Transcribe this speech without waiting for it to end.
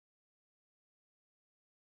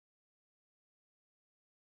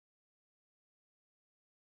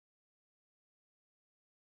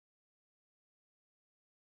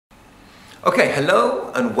Okay,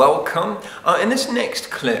 hello and welcome. In this next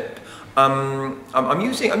clip, I'm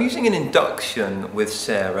using an induction with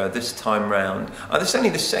Sarah this time round. This is only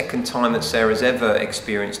the second time that Sarah's ever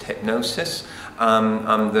experienced hypnosis.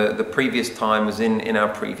 The previous time was in our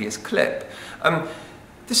previous clip.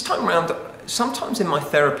 This time round, sometimes in my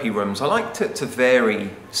therapy rooms, I like to vary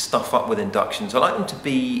stuff up with inductions. I like them to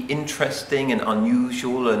be interesting and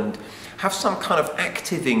unusual and have some kind of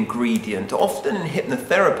active ingredient. Often in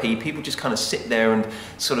hypnotherapy, people just kind of sit there and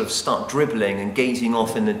sort of start dribbling and gazing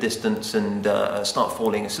off in the distance and start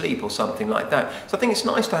falling asleep or something like that. So I think it's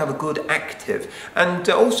nice to have a good active. And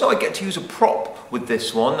also I get to use a prop with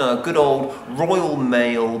this one, a good old Royal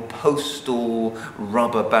Mail postal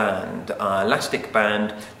rubber band, elastic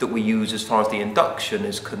band that we use as far as the induction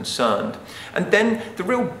is concerned. And then the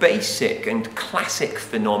real basic and classic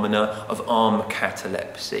phenomena of arm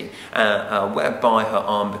catalepsy, whereby her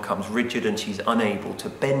arm becomes rigid and she's unable to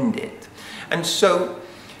bend it. And so,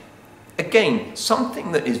 again,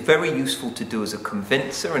 something that is very useful to do as a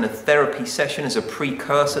convincer in a therapy session, as a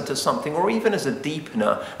precursor to something, or even as a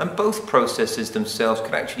deepener. And both processes themselves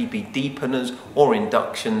could actually be deepeners or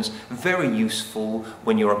inductions, very useful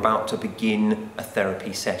when you're about to begin a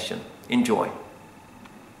therapy session. Enjoy.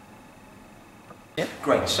 Yeah.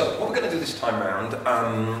 Great, so what we're going to do this time around,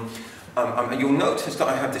 you'll notice that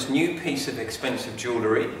I have this new piece of expensive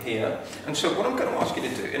jewellery here, and so what I'm going to ask you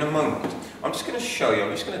to do in a moment, I'm just going to show you,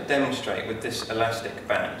 I'm just going to demonstrate with this elastic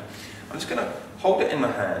band. I'm just going to hold it in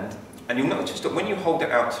my hand, and you'll notice that when you hold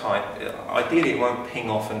it out tight, ideally it won't ping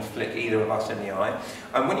off and flick either of us in the eye,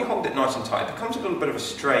 and when you hold it nice and tight, it becomes a little bit of a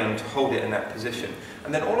strain to hold it in that position.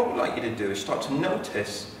 And then all I would like you to do is start to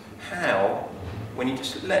notice how, when you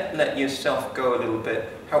just let yourself go a little bit,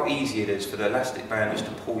 how easy it is for the elastic band just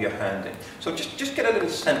to pull your hand in. So just get a little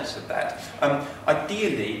sense of that.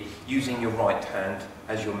 Ideally, using your right hand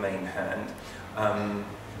as your main hand.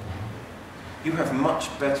 You have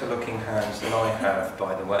much better looking hands than I have,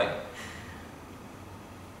 by the way.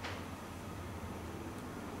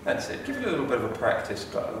 That's it. Give it a little bit of a practice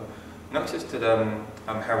go. Notice that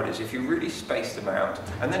how it is. If you really space them out,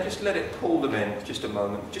 and then just let it pull them in just a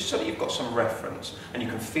moment, just so that you've got some reference. And you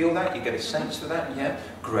can feel that, you get a sense for that, yeah?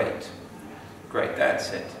 Great. Great,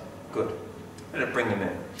 that's it. Good. Let it bring them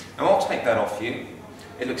in. Now I'll take that off you.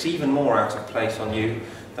 It looks even more out of place on you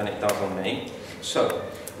than it does on me. So,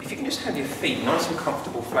 if you can just have your feet nice and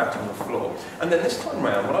comfortable flat on the floor. And then this time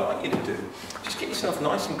round, what I'd like you to do, just get yourself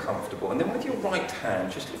nice and comfortable, and then with your right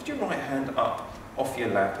hand, just lift your right hand up off your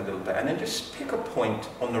lap a little bit, and then just pick a point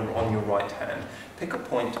on your right hand. Pick a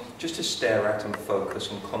point just to stare at and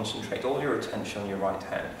focus and concentrate all your attention on your right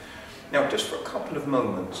hand. Now, just for a couple of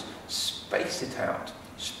moments, space it out.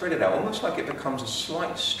 Spread it out, almost like it becomes a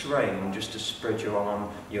slight strain just to spread your arm,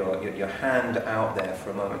 your hand out there for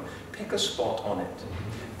a moment. Pick a spot on it.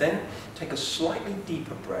 Then take a slightly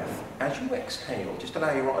deeper breath. As you exhale, just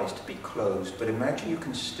allow your eyes to be closed, but imagine you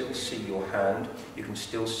can still see your hand, you can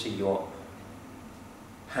still see your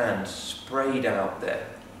hand sprayed out there.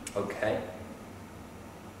 Okay?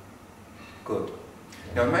 Good.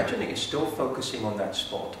 Now imagine that you're still focusing on that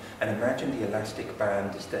spot, and imagine the elastic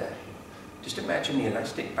band is there. Just imagine the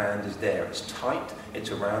elastic band is there. It's tight, it's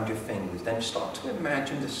around your fingers. Then start to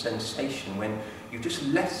imagine the sensation when you just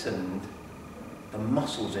lessened the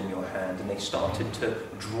muscles in your hand and they started to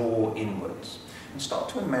draw inwards. And start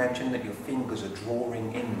to imagine that your fingers are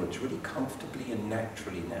drawing inwards really comfortably and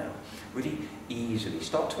naturally now, really easily.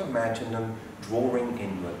 Start to imagine them drawing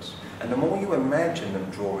inwards. And the more you imagine them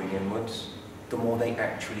drawing inwards, the more they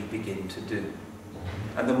actually begin to do.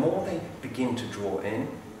 And the more they begin to draw in,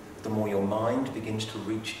 the more your mind begins to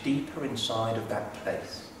reach deeper inside of that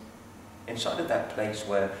place. Inside of that place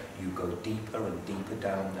where you go deeper and deeper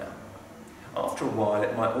down now. After a while,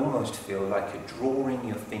 it might almost feel like you're drawing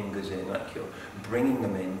your fingers in, like you're bringing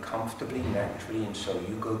them in comfortably, naturally, and so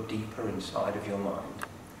you go deeper inside of your mind.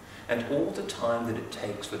 And all the time that it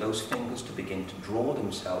takes for those fingers to begin to draw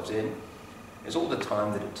themselves in is all the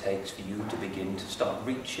time that it takes for you to begin to start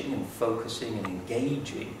reaching and focusing and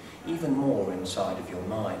engaging even more inside of your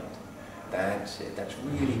mind. That's it. That's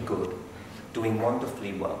really good. Doing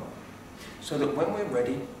wonderfully well. So that when we're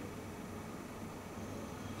ready,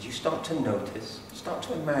 as you start to notice, start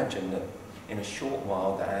to imagine that in a short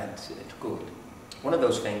while, that's it. Good. One of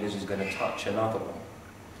those fingers is going to touch another one.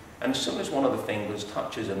 And as soon as one of the fingers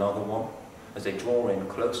touches another one, as they draw in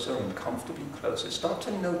closer and comfortably closer, start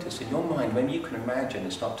to notice in your mind, maybe you can imagine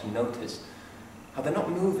and start to notice how they're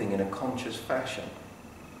not moving in a conscious fashion.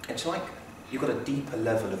 It's like you've got a deeper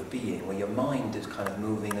level of being where your mind is kind of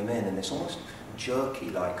moving them in this almost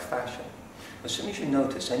jerky-like fashion. As soon as you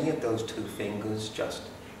notice any of those two fingers just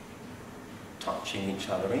touching each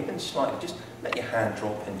other, even slightly. Just let your hand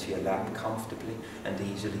drop into your lap comfortably and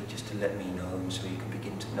easily, just to let me know, so you can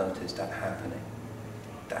begin to notice that happening.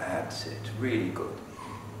 That's it, really good.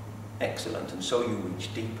 Excellent. And so you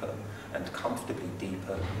reach deeper and comfortably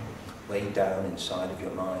deeper, way down inside of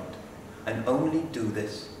your mind. And only do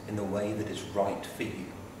this in the way that is right for you.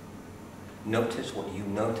 Notice what you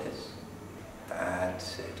notice.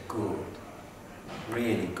 That's it, good.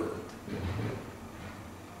 Really good.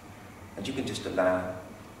 And you can just allow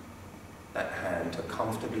that hand to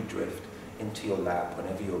comfortably drift into your lap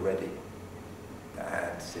whenever you're ready.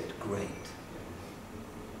 That's it, great.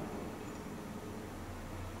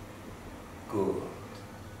 Good.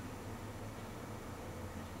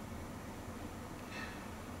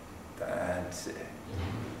 That's it.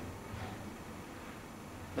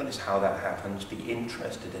 Notice how that happens. Be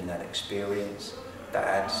interested in that experience.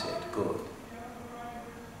 That's it, good.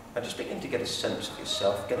 Now just begin to get a sense of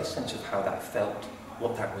yourself, get a sense of how that felt,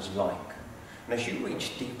 what that was like. And as you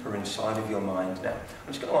reach deeper inside of your mind now, I'm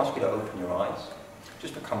just going to ask you to open your eyes.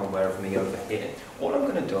 Just become aware of me over here. What I'm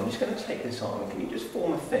going to do, I'm just going to take this arm, and can you just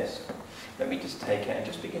form a fist? Let me just take it and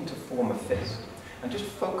just begin to form a fist. And just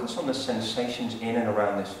focus on the sensations in and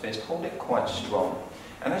around this fist. Hold it quite strong.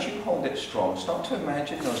 And as you hold it strong, start to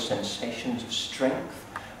imagine those sensations of strength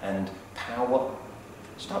and power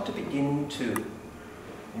start to begin to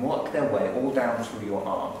work their way all down through your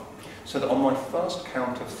arm. So that on my first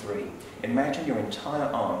count of 3, imagine your entire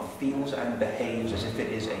arm feels and behaves as if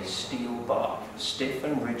it is a steel bar. Stiff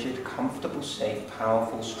and rigid, comfortable, safe,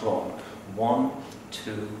 powerful, strong. 1,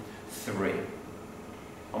 2, 3.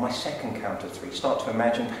 On my second count of 3, start to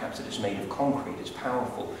imagine perhaps it is made of concrete, it's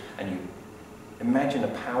powerful, and you imagine a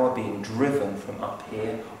power being driven from up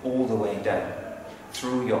here all the way down,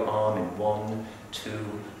 through your arm in 1,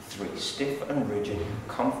 2, 3. Stiff and rigid,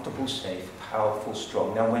 comfortable, safe, powerful,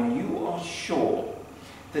 strong. Now when you are sure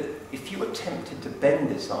that if you attempted to bend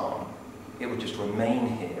this arm, it would just remain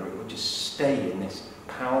here, it would just stay in this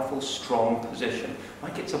powerful, strong position,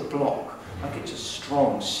 like it's a block, like it's a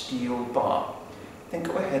strong steel bar, then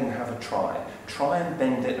go ahead and have a try. Try and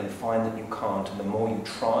bend it and find that you can't, and the more you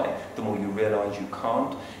try, the more you realise you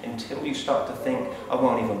can't, until you start to think, I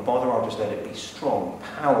won't even bother, I'll just let it be strong,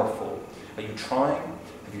 powerful. Are you trying?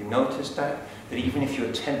 Have you noticed that? That even if you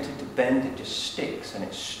attempted to bend, it just sticks and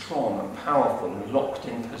it's strong and powerful and locked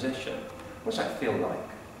in position. What does that feel like?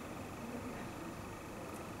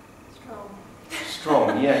 Strong.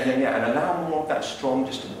 Strong, yeah. And allow more of that strong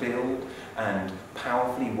just to build and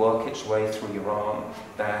powerfully work its way through your arm.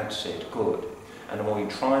 That's it, good. And the more you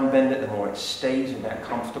try and bend it, the more it stays in that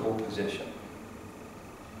comfortable position.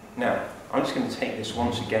 Now, I'm just going to take this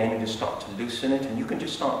once again and just start to loosen it, and you can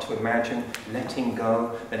just start to imagine letting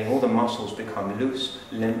go, letting all the muscles become loose,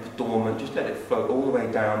 limp, dormant. Just let it float all the way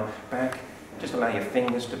down, back. Just allow your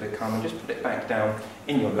fingers to become, and just put it back down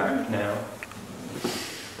in your lap now.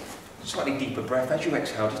 Slightly deeper breath. As you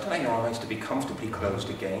exhale, just allow your eyes to be comfortably closed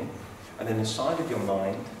again. And then inside of your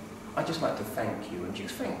mind, I'd just like to thank you, and you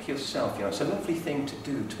thank yourself. You know, it's a lovely thing to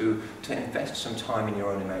do, to invest some time in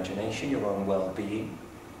your own imagination, your own well-being.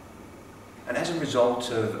 And as a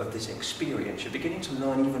result of this experience, you're beginning to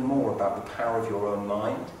learn even more about the power of your own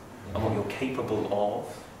mind and what you're capable of.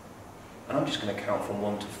 And I'm just going to count from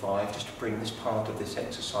 1 to 5, just to bring this part of this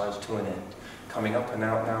exercise to an end. Coming up and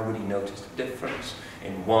out now, really notice the difference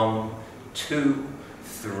in 1, 2,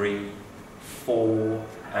 3, 4,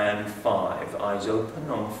 and 5. Eyes open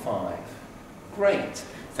on 5. Great.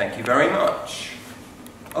 Thank you very much.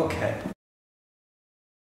 Okay.